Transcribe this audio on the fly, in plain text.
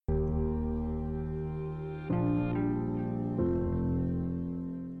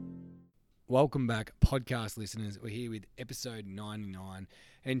Welcome back, podcast listeners. We're here with episode 99,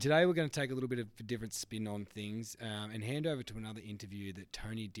 and today we're going to take a little bit of a different spin on things and hand over to another interview that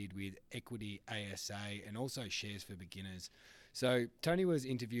Tony did with Equity ASA and also Shares for Beginners. So Tony was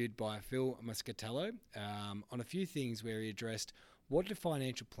interviewed by Phil Muscatello on a few things where he addressed what do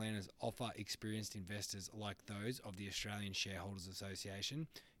financial planners offer experienced investors like those of the Australian Shareholders Association.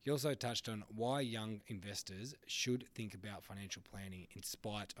 He also touched on why young investors should think about financial planning in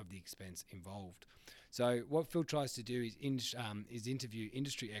spite of the expense involved. So what Phil tries to do is interview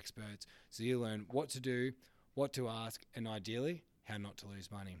industry experts so you learn what to do, what to ask, and ideally, how not to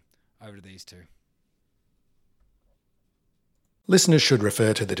lose money. Over to these two. Listeners should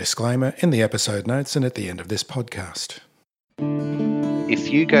refer to the disclaimer in the episode notes and at the end of this podcast. If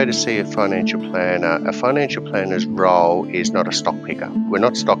you go to see a financial planner's role is not a stock picker. We're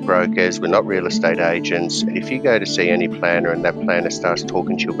not stockbrokers, we're not real estate agents. If you go to see any planner and that planner starts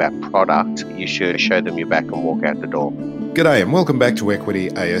talking to you about product, you should show them your back and walk out the door. G'day and welcome back to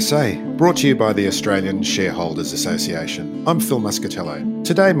Equity ASA, brought to you by the Australian Shareholders Association. I'm Phil Muscatello.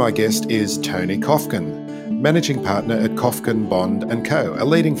 Today my guest is Tony Kofkin, Managing Partner at Kofkin Bond & Co., a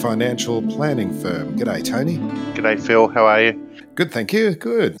leading financial planning firm. G'day, Tony. G'day, Phil. How are you? Good, thank you.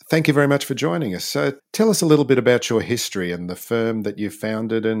 Good. Thank you very much for joining us. So tell us a little bit about your history and the firm that you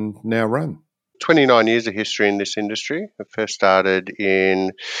founded and now run. 29 years of history in this industry. I first started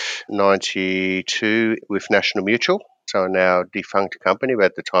in 92 with National Mutual, so a now defunct company, but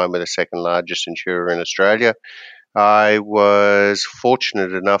at the time we're the second largest insurer in Australia. I was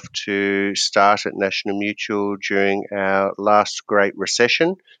fortunate enough to start at National Mutual during our last great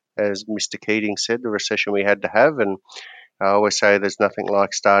recession. As Mr. Keating said, the recession we had to have, and I always say there's nothing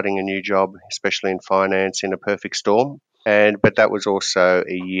like starting a new job, especially in finance, in a perfect storm. But that was also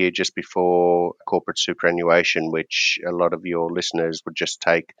a year just before corporate superannuation, which a lot of your listeners would just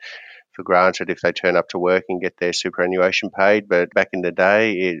take for granted if they turn up to work and get their superannuation paid. But back in the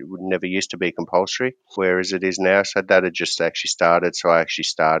day, it never used to be compulsory, whereas it is now. So that had just actually started. So I actually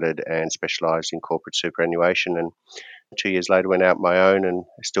started and specialised in corporate superannuation, and 2 years later went out my own and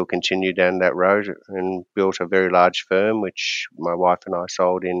still continued down that road and built a very large firm, which my wife and I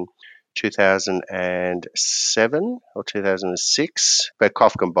sold in 2007 or 2006. But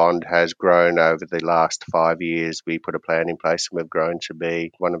Kofkin Bond has grown over the last 5 years. We put a plan in place and we've grown to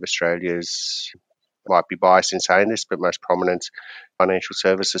be one of Australia's, might be biased in saying this, but most prominent financial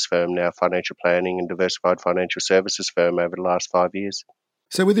services firm now, financial planning and diversified financial services firm over the last 5 years.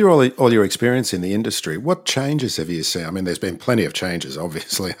 So with all your experience in the industry, what changes have you seen? I mean, there's been plenty of changes,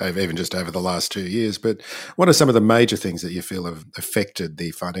 obviously, even just over the last 2 years, but what are some of the major things that you feel have affected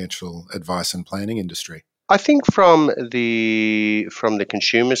the financial advice and planning industry? I think from the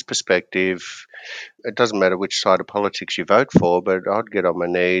consumer's perspective, it doesn't matter which side of politics you vote for, but I'd get on my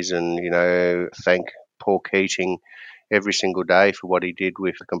knees and, thank Paul Keating every single day for what he did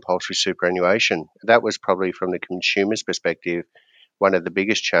with the compulsory superannuation. That was probably from the consumer's perspective one of the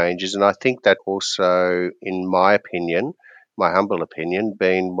biggest changes, and I think that also, in my opinion, my humble opinion,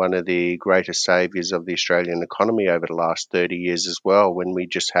 been one of the greatest saviours of the Australian economy over the last 30 years as well, when we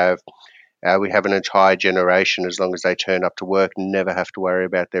just have an entire generation, as long as they turn up to work, never have to worry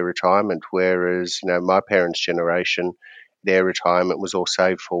about their retirement, whereas, my parents' generation, their retirement was all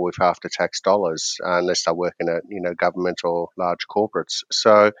saved for with after-tax dollars, unless they're working at, government or large corporates.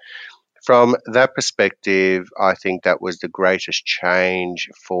 So from that perspective, I think that was the greatest change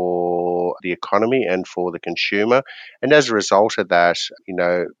for the economy and for the consumer. And as a result of that,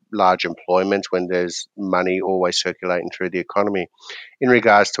 large employment, when there's money always circulating through the economy. In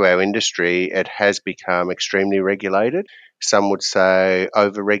regards to our industry, it has become extremely regulated. Some would say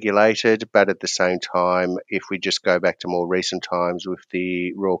over-regulated, but at the same time, if we just go back to more recent times with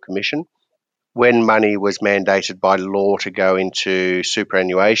the Royal Commission, when money was mandated by law to go into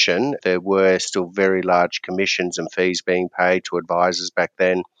superannuation, there were still very large commissions and fees being paid to advisors back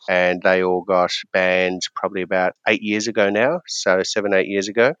then, and they all got banned probably about 8 years ago now, so 7-8 years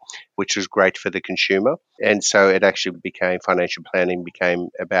ago, which was great for the consumer. And so it actually financial planning became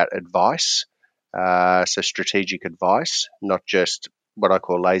about advice, so strategic advice, not just what I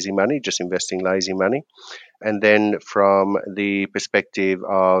call lazy money, just investing lazy money. And then from the perspective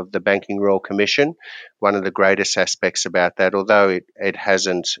of the Banking Royal Commission, one of the greatest aspects about that, although it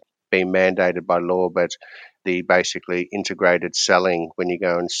hasn't been mandated by law, but the basically integrated selling when you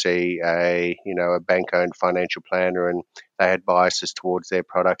go and see a bank-owned financial planner and they had biases towards their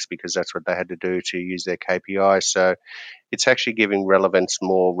products because that's what they had to do to use their KPIs. So it's actually giving relevance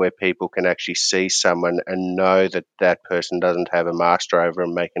more where people can actually see someone and know that that person doesn't have a master over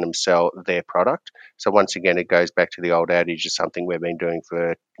them making them sell their product. So once again, it goes back to the old adage of something we've been doing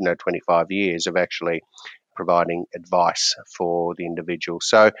for 25 years of actually providing advice for the individual.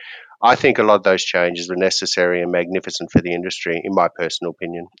 So I think a lot of those changes were necessary and magnificent for the industry, in my personal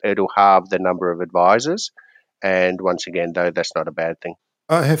opinion. It'll halve the number of advisors. And once again, though, that's not a bad thing.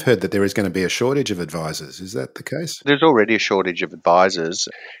 I have heard that there is going to be a shortage of advisors. Is that the case? There's already a shortage of advisors.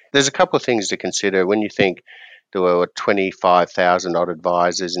 There's a couple of things to consider. When you think there were 25,000 odd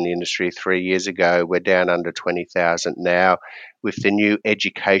advisors in the industry 3 years ago, we're down under 20,000 now with the new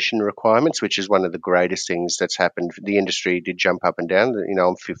education requirements, which is one of the greatest things that's happened. The industry did jump up and down.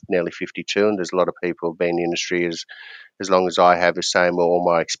 I'm nearly 52, and there's a lot of people who've been in the industry as long as I have, is saying, well, all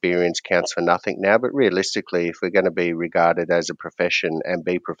my experience counts for nothing now. But realistically, if we're going to be regarded as a profession and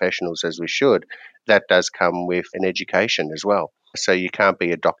be professionals as we should, that does come with an education as well. So you can't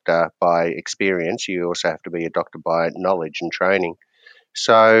be a doctor by experience. You also have to be a doctor by knowledge and training.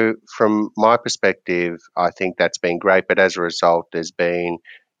 So from my perspective, I think that's been great. But as a result, there's been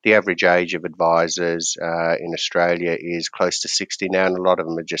the average age of advisors in Australia is close to 60 now, and a lot of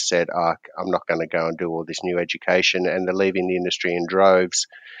them have just said, I'm not going to go and do all this new education, and they're leaving the industry in droves.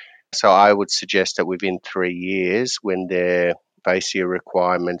 So I would suggest that within 3 years, when their FASIA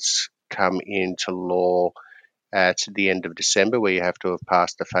requirements come into law at the end of December, where you have to have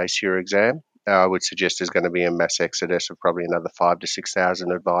passed the FASIA exam, I would suggest there's going to be a mass exodus of probably another 5,000 to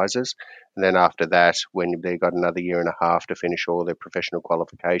 6,000 advisors. And then after that, when they've got another year and a half to finish all their professional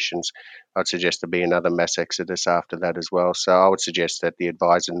qualifications, I'd suggest there'll be another mass exodus after that as well. So I would suggest that the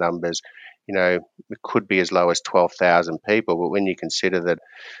advisor numbers, it could be as low as 12,000 people. But when you consider that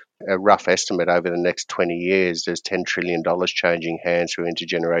a rough estimate over the next 20 years, there's $10 trillion changing hands through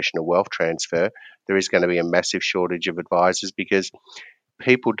intergenerational wealth transfer, there is going to be a massive shortage of advisors because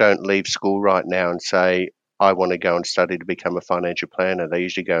people don't leave school right now and say, I want to go and study to become a financial planner. They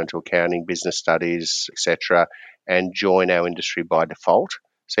usually go into accounting, business studies, etc., and join our industry by default.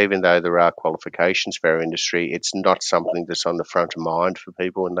 So even though there are qualifications for our industry, it's not something that's on the front of mind for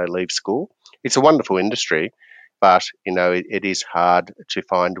people when they leave school. It's a wonderful industry, but it is hard to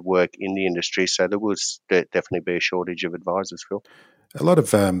find work in the industry. So there will definitely be a shortage of advisors, Phil. A lot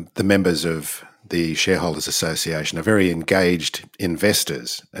of the members of the Shareholders Association are very engaged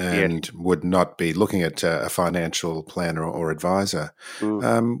investors and would not be looking at a financial planner or advisor.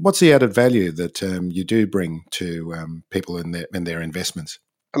 What's the added value that you do bring to people in their investments?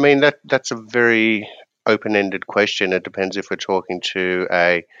 I mean, that's a very open-ended question. It depends if we're talking to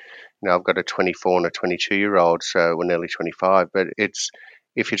I've got a 24 and a 22-year-old, so we're nearly 25, but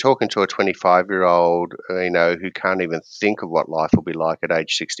if you're talking to a 25-year-old, who can't even think of what life will be like at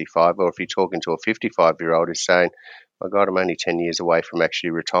age 65, or if you're talking to a 55-year-old who's saying, my God, I'm only 10 years away from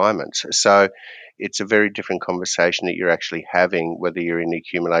actually retirement. So it's a very different conversation that you're actually having, whether you're in the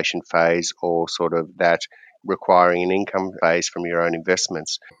accumulation phase or sort of that requiring an income phase from your own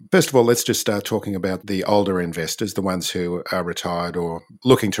investments. First of all, let's just start talking about the older investors, the ones who are retired or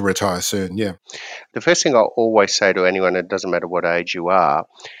looking to retire soon. Yeah. The first thing I'll always say to anyone, it doesn't matter what age you are,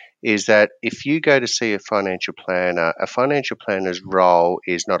 is that if you go to see a financial planner's role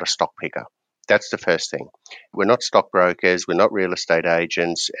is not a stock picker. That's the first thing. We're not stockbrokers, we're not real estate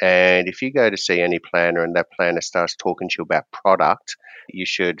agents, and if you go to see any planner and that planner starts talking to you about product, you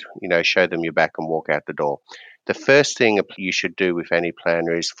should, show them your back and walk out the door. The first thing you should do with any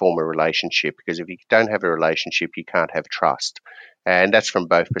planner is form a relationship, because if you don't have a relationship, you can't have trust. And that's from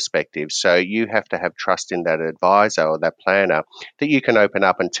both perspectives. So you have to have trust in that advisor or that planner that you can open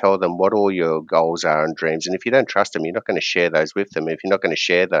up and tell them what all your goals are and dreams. And if you don't trust them, you're not going to share those with them. If you're not going to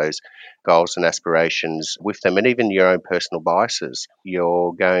share those goals and aspirations with them, and even your own personal biases,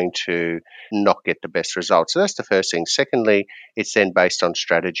 you're going to not get the best results. So that's the first thing. Secondly, it's then based on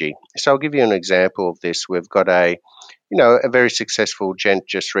strategy. So I'll give you an example of this. We've got a very successful gent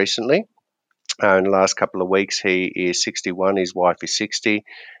just recently. In the last couple of weeks, he is 61, his wife is 60.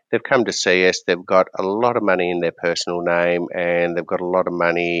 They've come to see us. They've got a lot of money in their personal name, and they've got a lot of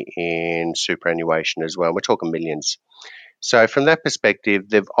money in superannuation as well. We're talking millions. So from that perspective,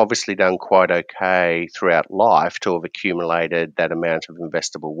 they've obviously done quite okay throughout life to have accumulated that amount of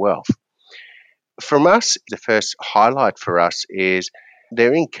investable wealth. From us, the first highlight for us is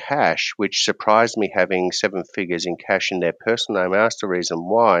they're in cash, which surprised me, having 7 figures in cash in their personal name. I asked the reason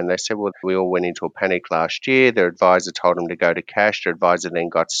why, and they said, well, we all went into a panic last year. Their advisor told them to go to cash. Their advisor then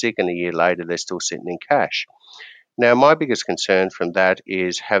got sick, and a year later, they're still sitting in cash. Now, my biggest concern from that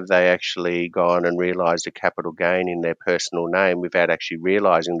is, have they actually gone and realised a capital gain in their personal name without actually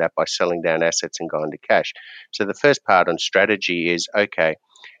realising that by selling down assets and going to cash? So the first part on strategy is, okay,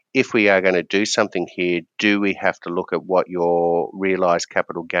 if we are going to do something here, do we have to look at what your realised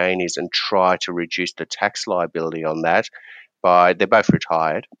capital gain is and try to reduce the tax liability on that? They're both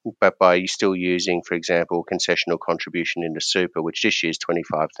retired, but by still using, for example, concessional contribution into super, which this year is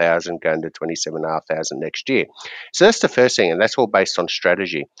 25,000, going to 27,500 next year. So that's the first thing, and that's all based on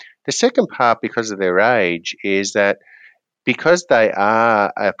strategy. The second part, because of their age, is that because they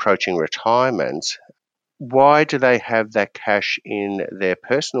are approaching retirement, why do they have that cash in their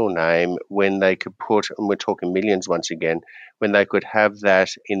personal name when they could put, and we're talking millions once again, when they could have that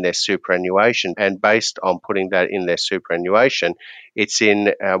in their superannuation? And based on putting that in their superannuation, it's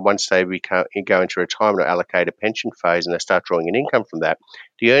in, once they go into retirement or allocate a pension phase and they start drawing an income from that,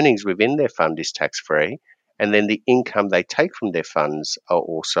 the earnings within their fund is tax-free, and then the income they take from their funds are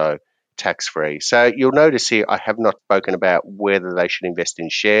also tax-free. So you'll notice here I have not spoken about whether they should invest in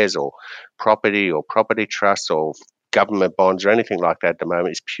shares or property trusts or government bonds or anything like that at the moment.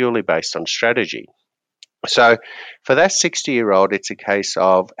 It's purely based on strategy. So for that 60-year-old, it's a case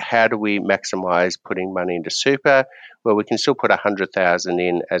of, how do we maximize putting money into super? Well, we can still put 100,000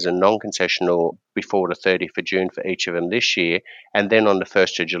 in as a non-concessional before the 30th of June for each of them this year. And then on the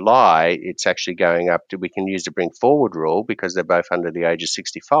 1st of July, it's actually going up to, we can use the bring forward rule because they're both under the age of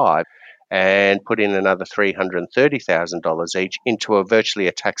 65, and put in another $330,000 each into a virtually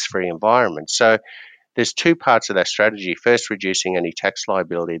a tax-free environment. So there's two parts of that strategy. First, reducing any tax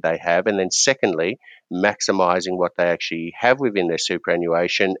liability they have, and then secondly, maximizing what they actually have within their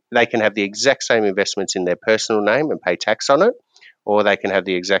superannuation. They can have the exact same investments in their personal name and pay tax on it, or they can have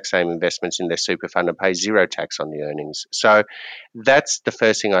the exact same investments in their super fund and pay zero tax on the earnings. So that's the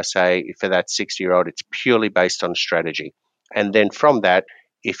first thing I say for that 60-year-old. It's purely based on strategy. And then from that,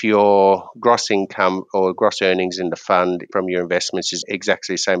 if your gross income or gross earnings in the fund from your investments is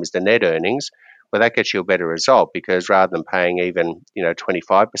exactly the same as the net earnings, well, that gets you a better result, because rather than paying even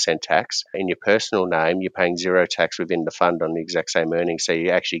 25% tax in your personal name, you're paying zero tax within the fund on the exact same earnings. So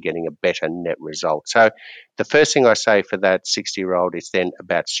you're actually getting a better net result. So the first thing I say for that 60-year-old is then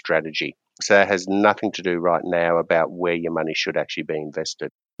about strategy. So that has nothing to do right now about where your money should actually be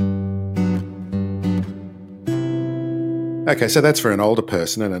invested. Okay, so that's for an older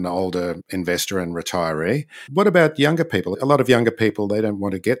person and an older investor and retiree. What about younger people? A lot of younger people, they don't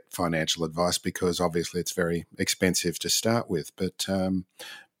want to get financial advice because obviously it's very expensive to start with. But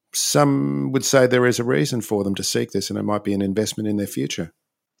some would say there is a reason for them to seek this, and it might be an investment in their future.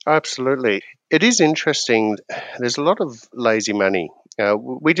 Absolutely. It is interesting. There's a lot of lazy money.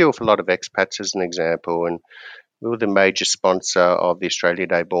 We deal with a lot of expats, as an example, and we were the major sponsor of the Australia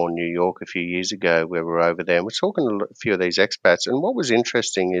Day Born New York a few years ago, where we were over there. And we're talking to a few of these expats. And what was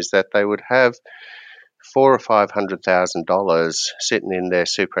interesting is that they would have $400,000 or $500,000 sitting in their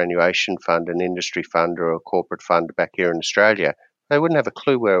superannuation fund, an industry fund or a corporate fund back here in Australia. They wouldn't have a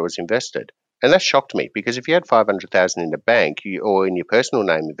clue where it was invested. And that shocked me, because if you had 500,000 in the bank or in your personal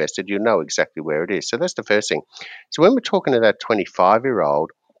name invested, you know exactly where it is. So that's the first thing. So when we're talking to that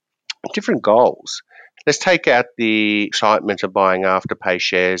 25-year-old, different goals. Let's take out the excitement of buying Afterpay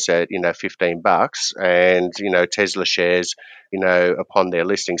shares at $15 and Tesla shares upon their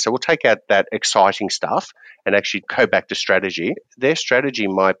listing. So we'll take out that exciting stuff and actually go back to strategy. Their strategy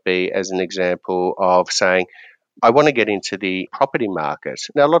might be, as an example, of saying, I want to get into the property market.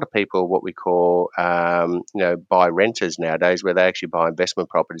 Now, a lot of people, what we call, buy renters nowadays, where they actually buy investment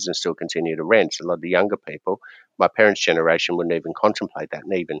properties and still continue to rent. A lot of the younger people, my parents' generation, wouldn't even contemplate that,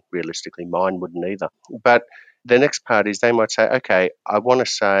 and even realistically mine wouldn't either. But the next part is they might say, okay, I want to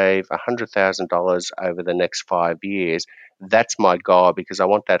save $100,000 over the next 5 years. That's my goal, because I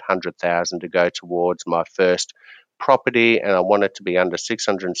want that $100,000 to go towards my first property, and I want it to be under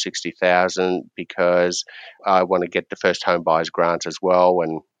 660,000 because I want to get the first home buyers grant as well,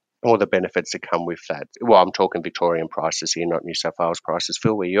 and all the benefits that come with that. Well, I'm talking Victorian prices here, not New South Wales prices,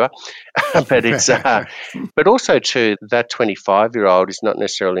 Phil, where you are. But it's but also too, that 25-year-old is not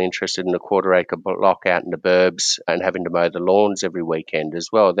necessarily interested in a quarter-acre block out in the burbs and having to mow the lawns every weekend as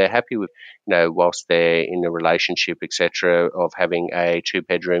well. They're happy with, whilst they're in a relationship, etc., of having a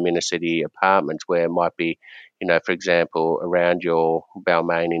 2-bedroom inner city apartment where it might be, for example, around your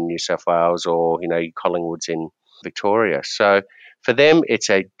Balmain in New South Wales, or, Collingwood's in Victoria. So for them,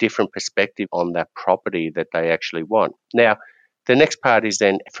 it's a different perspective on that property that they actually want. Now, The next part is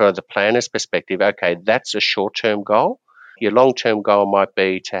then for the planner's perspective, okay, that's a short-term goal. Your long-term goal might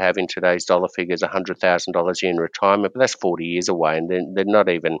be to have in today's dollar figures $100,000 in retirement, but that's 40 years away and they're not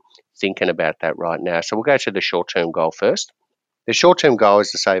even thinking about that right now. So we'll go to the short-term goal first. The short-term goal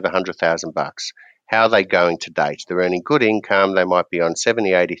is to save $100,000. How are they going to date? They're earning good income. They might be on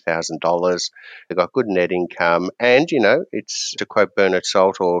 $70,000, $80,000. They've got good net income. And, it's to quote Bernard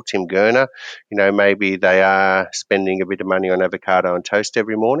Salt or Tim Gurner, maybe they are spending a bit of money on avocado and toast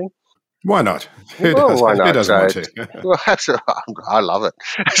every morning. Why not? Well, why not? Who doesn't want to? Well, absolutely, I love it.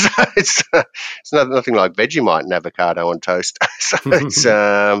 So it's nothing like Vegemite and avocado on toast. So it's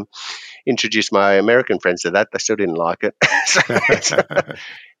introduced my American friends to that. They still didn't like it.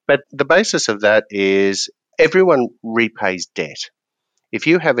 But the basis of that is everyone repays debt. If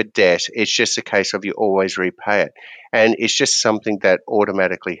you have a debt, it's just a case of you always repay it. And it's just something that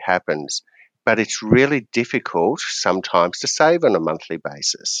automatically happens. But it's really difficult sometimes to save on a monthly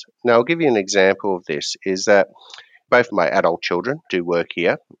basis. Now, I'll give you an example of this, is that both my adult children do work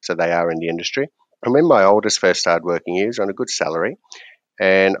here, so they are in the industry. And when my oldest first started working here, he was on a good salary.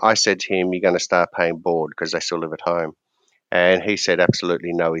 And I said to him, you're going to start paying board because they still live at home. And he said,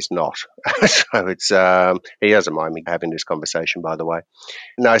 absolutely no, he's not. So it's he doesn't mind me having this conversation, by the way.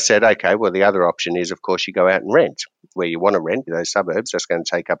 And I said, okay, well, the other option is, of course, you go out and rent where you want to rent, those suburbs. That's going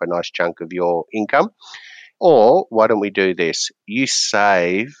to take up a nice chunk of your income. Or why don't we do this? You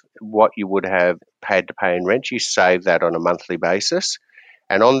save what you would have had to pay in rent. You save that on a monthly basis.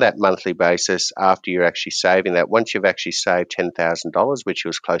 And on that monthly basis, after you're actually saving that, once you've actually saved $10,000, which you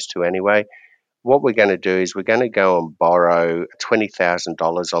was close to anyway, what we're going to do is we're going to go and borrow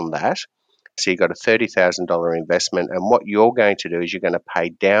 $20,000 on that. So you've got a $30,000 investment. And what you're going to do is you're going to pay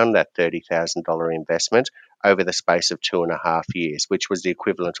down that $30,000 investment over the space of 2.5 years, which was the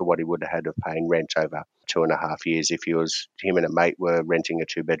equivalent of what he would have had of paying rent over 2.5 years if him and a mate were renting a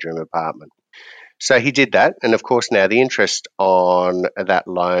 2-bedroom apartment. So he did that. And of course, now the interest on that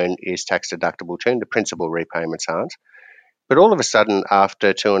loan is tax deductible too. The principal repayments aren't. But all of a sudden,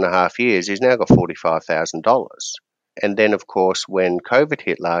 after 2.5 years, he's now got $45,000. And then, of course, when COVID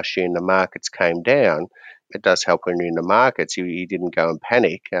hit last year and the markets came down, it does help when you're in the markets. He didn't go and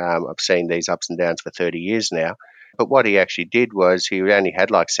panic. I've seen these ups and downs for 30 years now. But what he actually did was he only had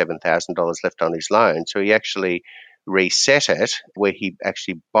like $7,000 left on his loan. So he actually reset it where he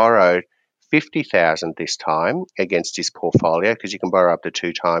actually borrowed $50,000 this time against his portfolio, because you can borrow up to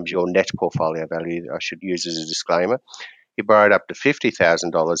 2 times your net portfolio value. I should use as a disclaimer. He borrowed up to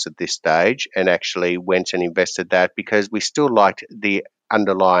 $50,000 at this stage and actually went and invested that because we still liked the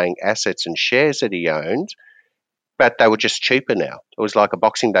underlying assets and shares that he owned, but they were just cheaper now. It was like a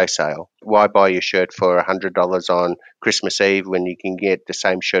Boxing Day sale. Why buy your shirt for $100 on Christmas Eve when you can get the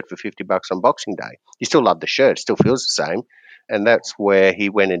same shirt for $50 on Boxing Day? You still love the shirt, it still feels the same. And that's where he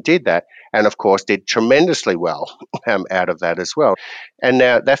went and did that, and of course did tremendously well out of that as well. And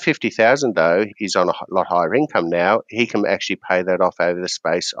now that 50,000 though, he's on a lot higher income now. He can actually pay that off over the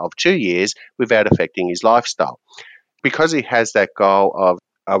space of 2 years without affecting his lifestyle, because he has that goal of,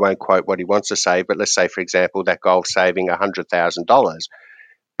 I won't quote what he wants to save, but let's say, for example, that goal of saving $100,000.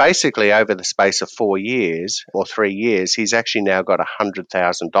 Basically, over the space of 4 years or 3 years, he's actually now got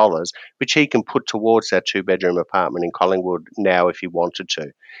 $100,000, which he can put towards that 2-bedroom apartment in Collingwood now if he wanted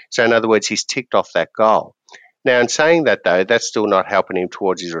to. So in other words, he's ticked off that goal. Now, in saying that, though, that's still not helping him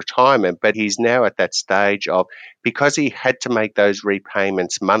towards his retirement, but he's now at that stage of, because he had to make those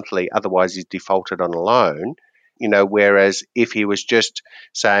repayments monthly, otherwise he's defaulted on a loan, whereas if he was just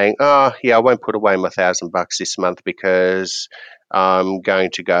saying, oh, yeah, I won't put away my $1,000 this month because I'm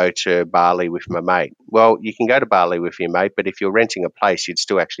going to go to Bali with my mate. Well, you can go to Bali with your mate, but if you're renting a place, you'd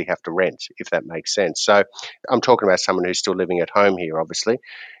still actually have to rent, if that makes sense. So I'm talking about someone who's still living at home here, obviously.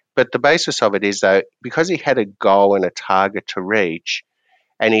 But the basis of it is, though, because he had a goal and a target to reach,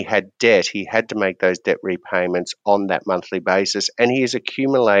 and he had debt, he had to make those debt repayments on that monthly basis, and he has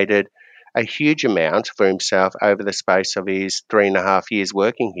accumulated a huge amount for himself over the space of his 3.5 years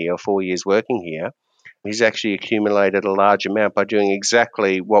working here, or 4 years working here. He's actually accumulated a large amount by doing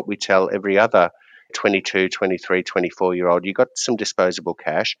exactly what we tell every other 22, 23, 24-year-old. You've got some disposable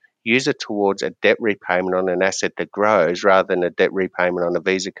cash. Use it towards a debt repayment on an asset that grows rather than a debt repayment on a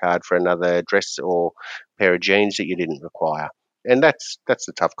Visa card for another dress or pair of jeans that you didn't require. And that's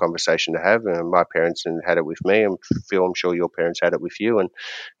a tough conversation to have. My parents had it with me, and Phil, I'm sure your parents had it with you, and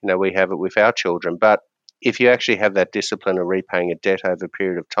we have it with our children. But if you actually have that discipline of repaying a debt over a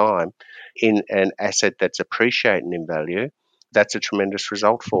period of time in an asset that's appreciating in value, that's a tremendous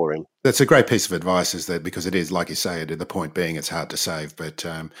result for him. That's a great piece of advice, is that, because it is, like you say, the point being it's hard to save, but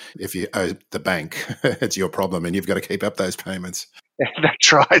if you owe the bank, it's your problem and you've got to keep up those payments.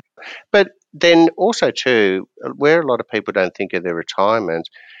 That's right. But then also too, where a lot of people don't think of their retirement,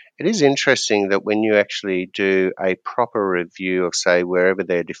 it is interesting that when you actually do a proper review of, say, wherever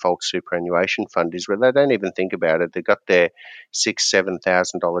their default superannuation fund is, where they don't even think about it, they've got their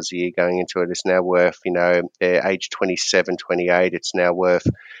 $6,000-$7,000 a year going into it. It's now worth, their age 27, 28, it's now worth,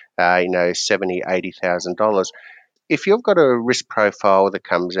 $70,000, $80,000. If you've got a risk profile that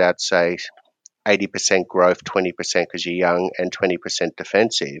comes out, say, 80% growth, 20% because you're young, and 20%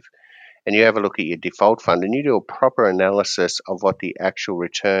 defensive, and you have a look at your default fund and you do a proper analysis of what the actual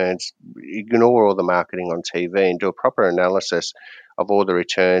returns, ignore all the marketing on TV and do a proper analysis of all the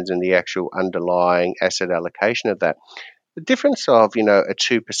returns and the actual underlying asset allocation of that. The difference of, a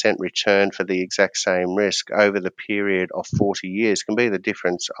 2% return for the exact same risk over the period of 40 years can be the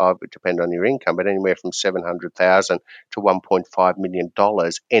difference of, it depends on your income, but anywhere from $700,000 to $1.5 million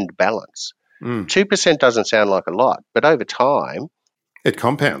end balance. 2% doesn't sound like a lot, but over time, it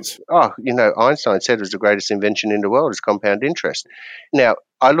compounds. Einstein said it was the greatest invention in the world is compound interest. Now,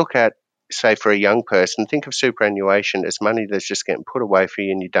 I look at, say, for a young person, think of superannuation as money that's just getting put away for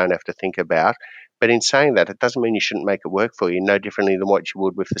you and you don't have to think about. But in saying that, it doesn't mean you shouldn't make it work for you, no differently than what you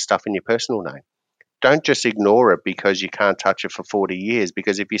would with the stuff in your personal name. Don't just ignore it because you can't touch it for 40 years,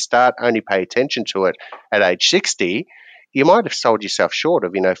 because if you start only pay attention to it at age 60, you might have sold yourself short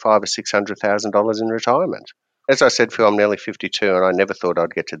of, $500,000 or $600,000 in retirement. As I said, Phil, I'm nearly 52 and I never thought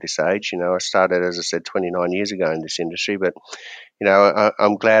I'd get to this age. I started, as I said, 29 years ago in this industry, but,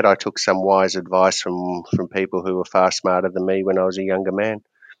 I'm glad I took some wise advice from people who were far smarter than me when I was a younger man.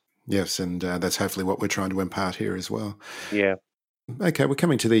 Yes, and that's hopefully what we're trying to impart here as well. Yeah. Okay, we're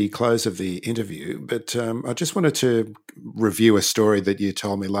coming to the close of the interview, but I just wanted to review a story that you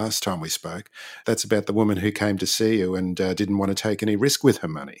told me last time we spoke. That's about the woman who came to see you and didn't want to take any risk with her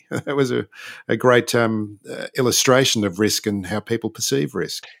money. That was a great illustration of risk and how people perceive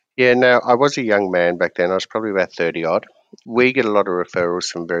risk. Yeah, no, I was a young man back then. I was probably about 30 odd. We get a lot of referrals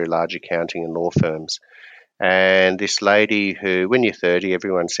from very large accounting and law firms. And this lady who, when you're 30,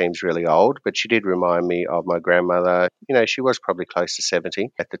 everyone seems really old, but she did remind me of my grandmother. She was probably close to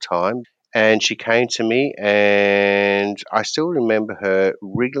 70 at the time. And she came to me and I still remember her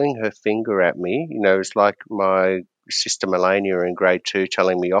wriggling her finger at me. It's like my sister Melania in grade 2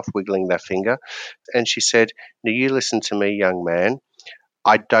 telling me off, wiggling that finger. And she said, "Now you listen to me, young man.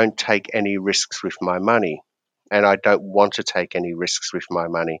 I don't take any risks with my money, and I don't want to take any risks with my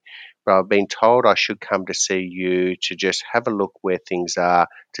money. But I've been told I should come to see you to just have a look where things are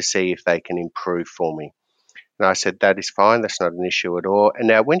to see if they can improve for me." And I said, "That is fine. That's not an issue at all." And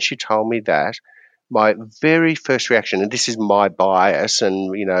now when she told me that, my very first reaction, and this is my bias,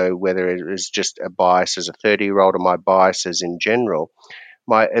 and whether it was just a bias as a 30-year-old or my biases in general,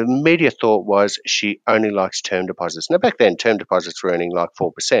 my immediate thought was she only likes term deposits. Now, back then, term deposits were earning like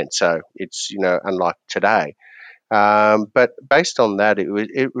 4%, so it's, unlike today. But based on that,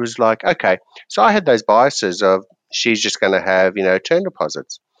 it was like, okay, so I had those biases of she's just going to have, term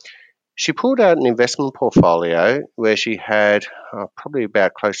deposits. She pulled out an investment portfolio where she had probably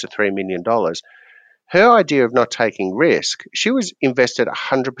about close to $3 million. Her idea of not taking risk, she was invested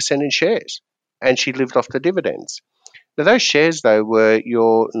 100% in shares and she lived off the dividends. Now, those shares, though, were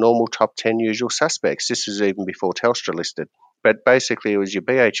your normal top 10 usual suspects. This is even before Telstra listed. But basically, it was your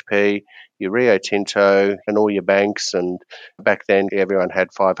BHP, your Rio Tinto, and all your banks. And back then, everyone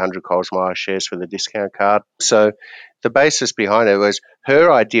had 500 Coles Myer shares for the discount card. So the basis behind it was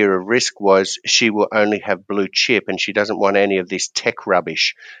her idea of risk was she will only have blue chip and she doesn't want any of this tech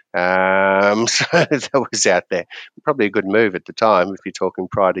rubbish. So that was out there. Probably a good move at the time if you're talking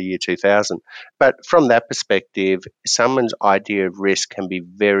prior to year 2000. But from that perspective, someone's idea of risk can be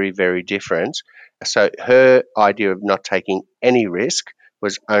very, very different. So her idea of not taking any risk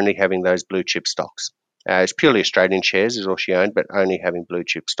was only having those blue chip stocks. It's purely Australian shares is all she owned, but only having blue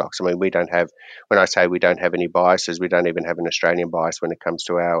chip stocks. I mean, we don't have, when I say we don't have any biases, we don't even have an Australian bias when it comes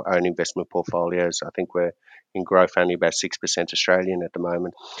to our own investment portfolios. I think we're in growth only about 6% Australian at the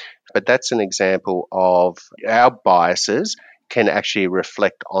moment. But that's an example of our biases can actually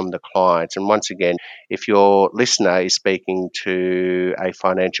reflect on the clients. And once again, if your listener is speaking to a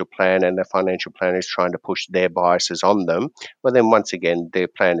financial plan and the financial plan is trying to push their biases on them, well, then once again, their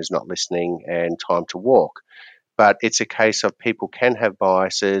plan is not listening and time to walk. But it's a case of people can have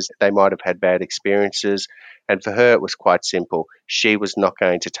biases. They might have had bad experiences. And for her, it was quite simple. She was not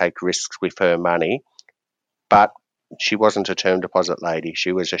going to take risks with her money, but she wasn't a term deposit lady.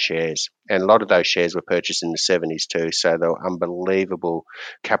 She was a shares. And a lot of those shares were purchased in the 70s too. So there were unbelievable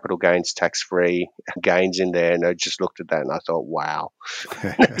capital gains, tax-free gains in there. And I just looked at that and I thought, wow.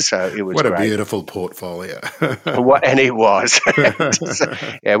 So it was What a great. beautiful portfolio. And it was. So,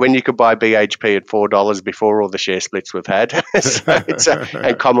 yeah, when you could buy BHP at $4 before all the share splits we've had,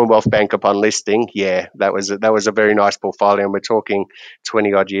 and Commonwealth Bank upon listing, yeah, that was a very nice portfolio. And we're talking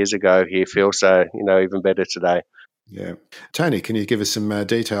 20 odd years ago here, Phil. So even better today. Yeah. Tony, can you give us some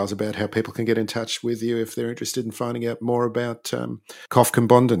details about how people can get in touch with you if they're interested in finding out more about Kofkin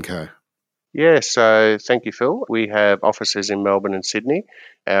Bond & Co? Yeah, so thank you, Phil. We have offices in Melbourne and Sydney.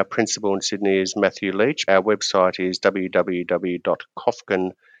 Our principal in Sydney is Matthew Leach. Our website is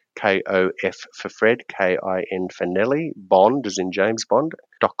www.kofkin, K-O-F for Fred, K-I-N for Nelly, Bond as in James Bond,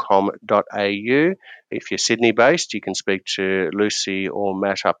 .com.au. If you're Sydney-based, you can speak to Lucy or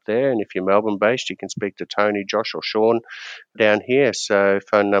Matt up there. And if you're Melbourne-based, you can speak to Tony, Josh or Sean down here. So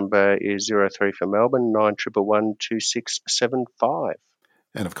phone number is 03 for Melbourne, 9111 2675.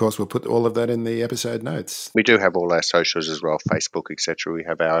 And of course, we'll put all of that in the episode notes. We do have all our socials as well, Facebook, etc. We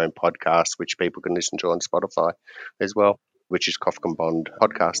have our own podcast, which people can listen to on Spotify as well, which is Kofkin Bond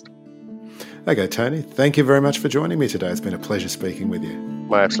Podcast. Okay, Tony, thank you very much for joining me today. It's been a pleasure speaking with you.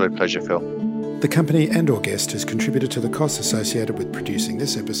 My absolute pleasure, Phil. The company and or guest has contributed to the costs associated with producing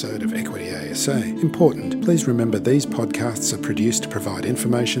this episode of Equity ASA. Important, please remember these podcasts are produced to provide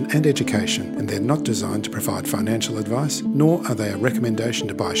information and education, and they're not designed to provide financial advice, nor are they a recommendation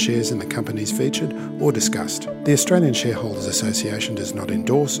to buy shares in the companies featured or discussed. The Australian Shareholders Association does not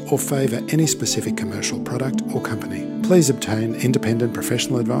endorse or favour any specific commercial product or company. Please obtain independent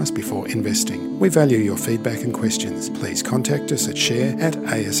professional advice before investing. We value your feedback and questions. Please contact us at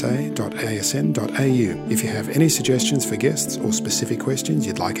share@asa.asn.au if you have any suggestions for guests or specific questions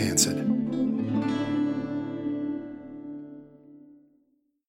you'd like answered.